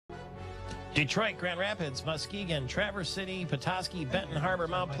Detroit, Grand Rapids, Muskegon, Traverse City, Petoskey, Benton Harbor,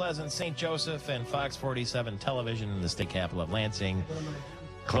 Mount Pleasant, St. Joseph, and Fox 47 Television in the state capital of Lansing.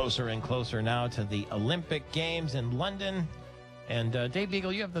 Closer and closer now to the Olympic Games in London. And Dave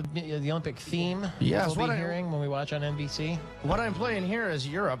Beagle, you have the Olympic theme. Yes, we'll be hearing when we watch on NBC. What I'm playing here is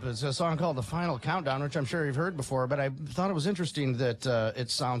Europe. It's a song called "The Final Countdown," which I'm sure you've heard before. But I thought it was interesting that it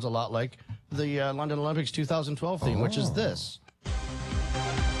sounds a lot like the London Olympics 2012 theme, which is this.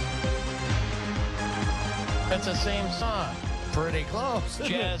 It's the same song. Pretty close.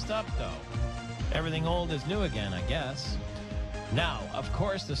 Jazzed up, though. Everything old is new again, I guess. Now, of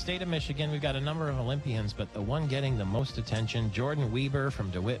course, the state of Michigan, we've got a number of Olympians, but the one getting the most attention, Jordyn Wieber from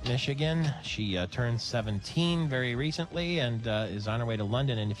DeWitt, Michigan. She turned 17 very recently and is on her way to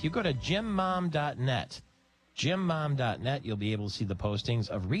London. And if you go to gymmom.net, you'll be able to see the postings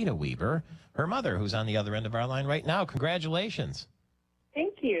of Rita Wieber, her mother, who's on the other end of our line right now. Congratulations.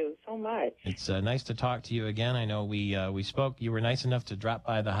 Thank you so much. It's nice to talk to you again. I know we spoke. You were nice enough to drop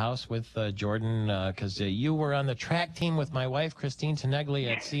by the house with Jordyn because you were on the track team with my wife, Christine Tenegli,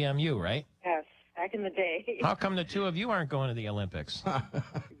 at CMU, right? Yes, back in the day. How come the two of you aren't going to the Olympics?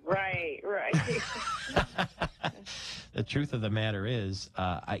 Right. The truth of the matter is,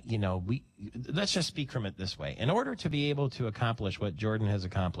 let's just speak from it this way. In order to be able to accomplish what Jordyn has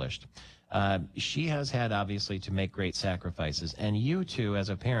accomplished, she has had, obviously, to make great sacrifices. And you, too, as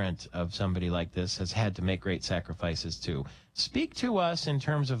a parent of somebody like this, has had to make great sacrifices, too. Speak to us in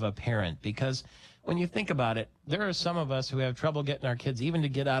terms of a parent, because when you think about it, there are some of us who have trouble getting our kids even to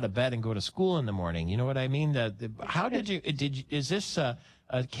get out of bed and go to school in the morning. You know what I mean? How is this a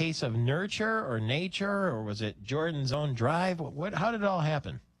case of nurture or nature, or was it Jordyn's own drive? How did it all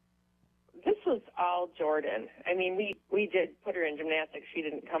happen? This was all Jordyn. I mean, we did put her in gymnastics. She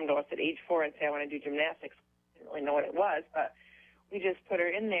didn't come to us at age 4 and say, I want to do gymnastics. I didn't really know what it was, but we just put her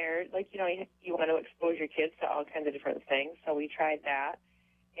in there. Like, you want to expose your kids to all kinds of different things. So we tried that,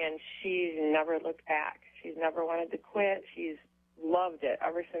 and she's never looked back. She's never wanted to quit. She's loved it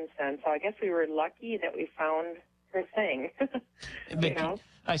ever since then. So I guess we were lucky that we found her thing.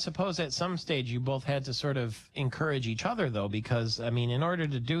 I suppose at some stage you both had to sort of encourage each other, though, because in order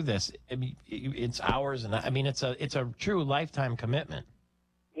to do this, it's hours, and it's a true lifetime commitment.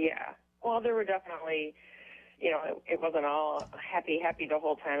 Yeah. Well, there were definitely, it wasn't all happy the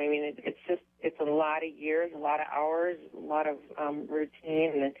whole time. I mean, it's a lot of years, a lot of hours, a lot of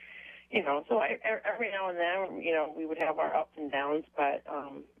routine, and so every now and then, we would have our ups and downs, but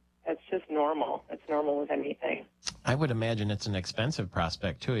that's just normal. It's normal with anything. I would imagine it's an expensive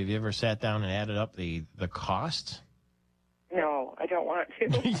prospect, too. Have you ever sat down and added up the cost? No, I don't want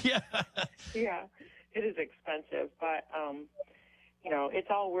to. Yeah. Yeah, it is expensive, but, it's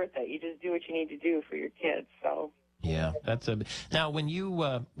all worth it. You just do what you need to do for your kids, so. Yeah, now when you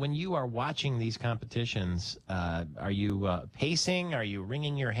are watching these competitions, are you pacing? Are you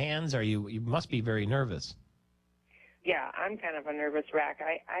wringing your hands? You must be very nervous. Yeah, I'm kind of a nervous wreck.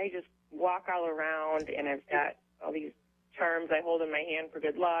 I just walk all around, and I've got all these charms I hold in my hand for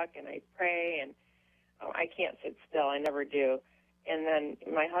good luck, and I pray, and I can't sit still. I never do. And then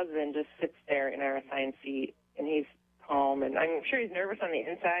my husband just sits there in our assigned seat, and he's calm, and I'm sure he's nervous on the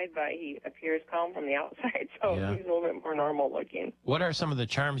inside, but he appears calm from the outside, so yeah. He's a little bit more normal looking. What are some of the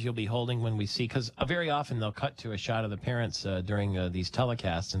charms you'll be holding when we see, because very often they'll cut to a shot of the parents during these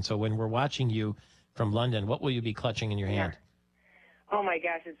telecasts, and so when we're watching you from London, what will you be clutching in your hand? Oh my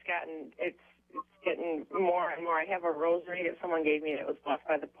gosh, it's getting more and more. I have a rosary that someone gave me that was blessed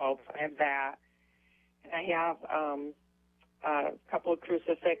by the Pope. I have that, and I have a couple of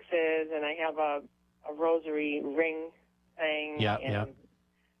crucifixes, and I have a rosary ring thing. Yeah.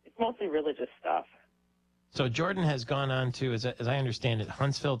 It's mostly religious stuff. So Jordyn has gone on to, as I understand it,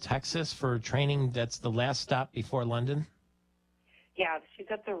 Huntsville, Texas for training. That's the last stop before London? Yeah, she's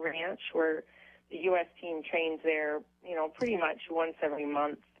at the ranch where the U.S. team trains there, pretty much once every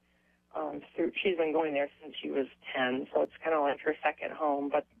month. She's been going there since she was 10, so it's kind of like her second home.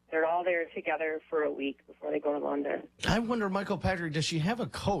 But they're all there together for a week before they go to London. I wonder, Michael Patrick, does she have a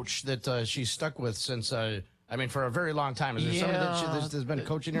coach that she's stuck with since, for a very long time? Is there somebody that has been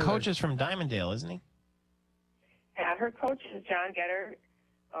coaching her? Coach is from Dimondale, isn't he? Yeah, her coach is John Getter,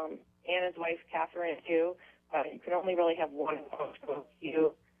 and his wife, Catherine, too. You can only really have one coach with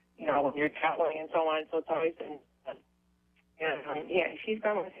you, when you're traveling and so on. So it's always been, she's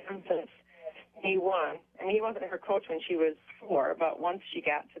been with him since day one. I mean, he wasn't her coach when she was 4, but once she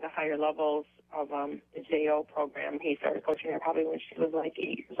got to the higher levels of the JO program, he started coaching her probably when she was like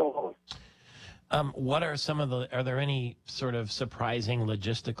 8 years old. What are are there any sort of surprising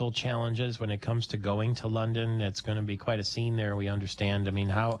logistical challenges when it comes to going to London? It's going to be quite a scene there, we understand. I mean,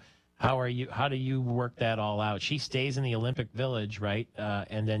 how How do you work that all out? She stays in the Olympic Village, right?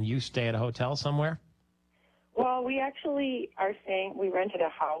 And then you stay at a hotel somewhere? Well, we actually are staying, we rented a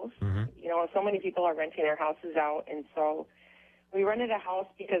house. Mm-hmm. You know, so many people are renting their houses out, and so we rented a house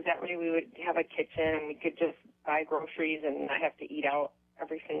because that way we would have a kitchen and we could just buy groceries and not have to eat out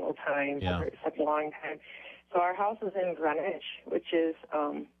every single time for such a long time. So our house is in Greenwich, which is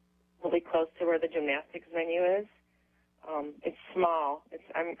really close to where the gymnastics venue is. It's small.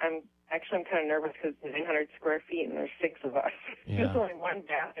 I'm kind of nervous because it's 900 square feet and there's 6 of us. Yeah. There's only one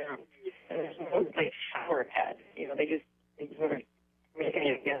bathroom and there's no like shower head. You know, they sort of make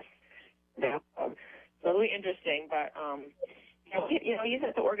it, I guess, bathtub. So it'll be interesting, but you know, you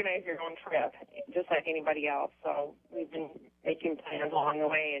have to organize your own trip just like anybody else. So we've been making plans along the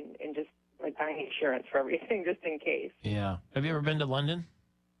way and just like buying insurance for everything just in case. Yeah. Have you ever been to London?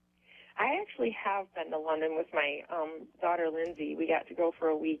 I actually have been to London with my daughter, Lindsay. We got to go for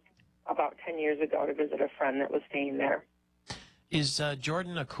a week about 10 years ago to visit a friend that was staying there. Is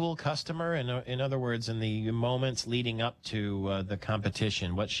Jordyn a cool customer? In other words, in the moments leading up to the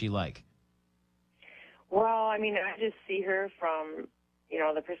competition, what's she like? Well, I mean, I just see her from, you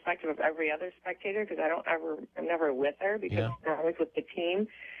know, the perspective of every other spectator because I'm never with her because I'm always with the team.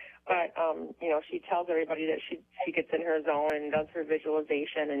 But, you know, she tells everybody that she gets in her zone and does her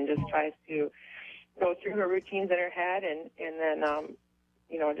visualization and just tries to go through her routines in her head and then,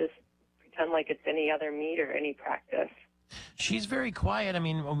 you know, just pretend like it's any other meet or any practice. She's very quiet. I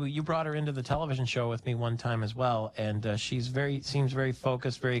mean, you brought her into the television show with me one time as well, and she's seems very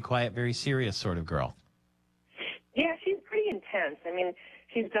focused, very quiet, very serious sort of girl. Yeah, she's pretty intense. I mean,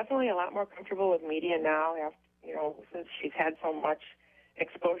 she's definitely a lot more comfortable with media now, you know, since she's had so much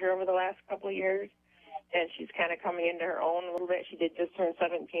exposure over the last couple of years, and she's kind of coming into her own a little bit. She did just turn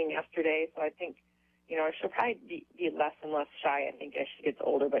 17 yesterday, so I think, you know, she'll probably be less and less shy, I think, as she gets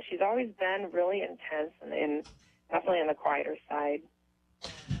older. But she's always been really intense and definitely on the quieter side.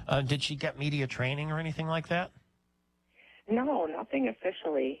 Did she get media training or anything like that? No, nothing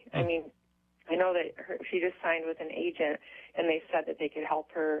officially. I mean, I know that she just signed with an agent, and they said that they could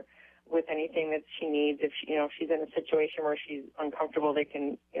help her with anything that she needs. If she's in a situation where she's uncomfortable, they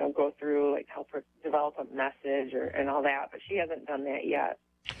can, you know, go through, like, help her develop a message and all that. But she hasn't done that yet.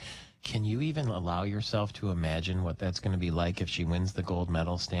 Can you even allow yourself to imagine what that's going to be like if she wins the gold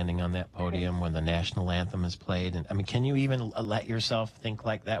medal standing on that podium when the national anthem is played? And I mean, can you even let yourself think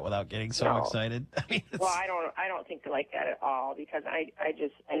like that without getting so excited? I mean, well, I don't think like that at all because I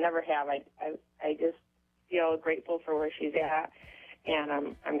never have. I just feel grateful for where she's at,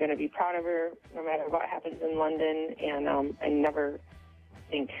 and I'm going to be proud of her no matter what happens in London, and I never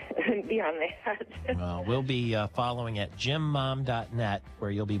think beyond that. Well, we'll be following at gymmom.net, where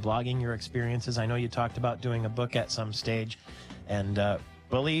you'll be blogging your experiences. I know you talked about doing a book at some stage, and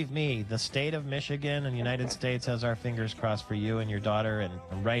believe me, the state of Michigan and the United States has our fingers crossed for you and your daughter,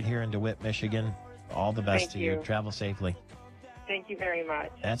 and right here in DeWitt, Michigan. All the best to you. Travel safely. Thank you very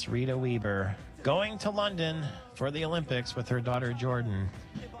much. That's Rita Wieber going to London for the Olympics with her daughter Jordyn,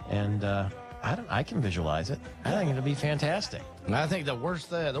 and I can visualize it. I think it'll be fantastic. I think the worst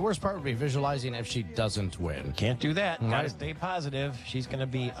part would be visualizing if she doesn't win. Can't do that. Got to stay positive. She's going to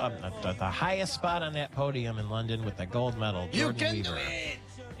be up at the highest spot on that podium in London with the gold medal. You Jordyn can Wieber. do it.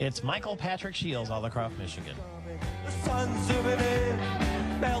 It's Patrick Shiels, all across Michigan. The sun's zooming in,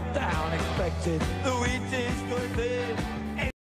 meltdown expected. The wheat is going thin.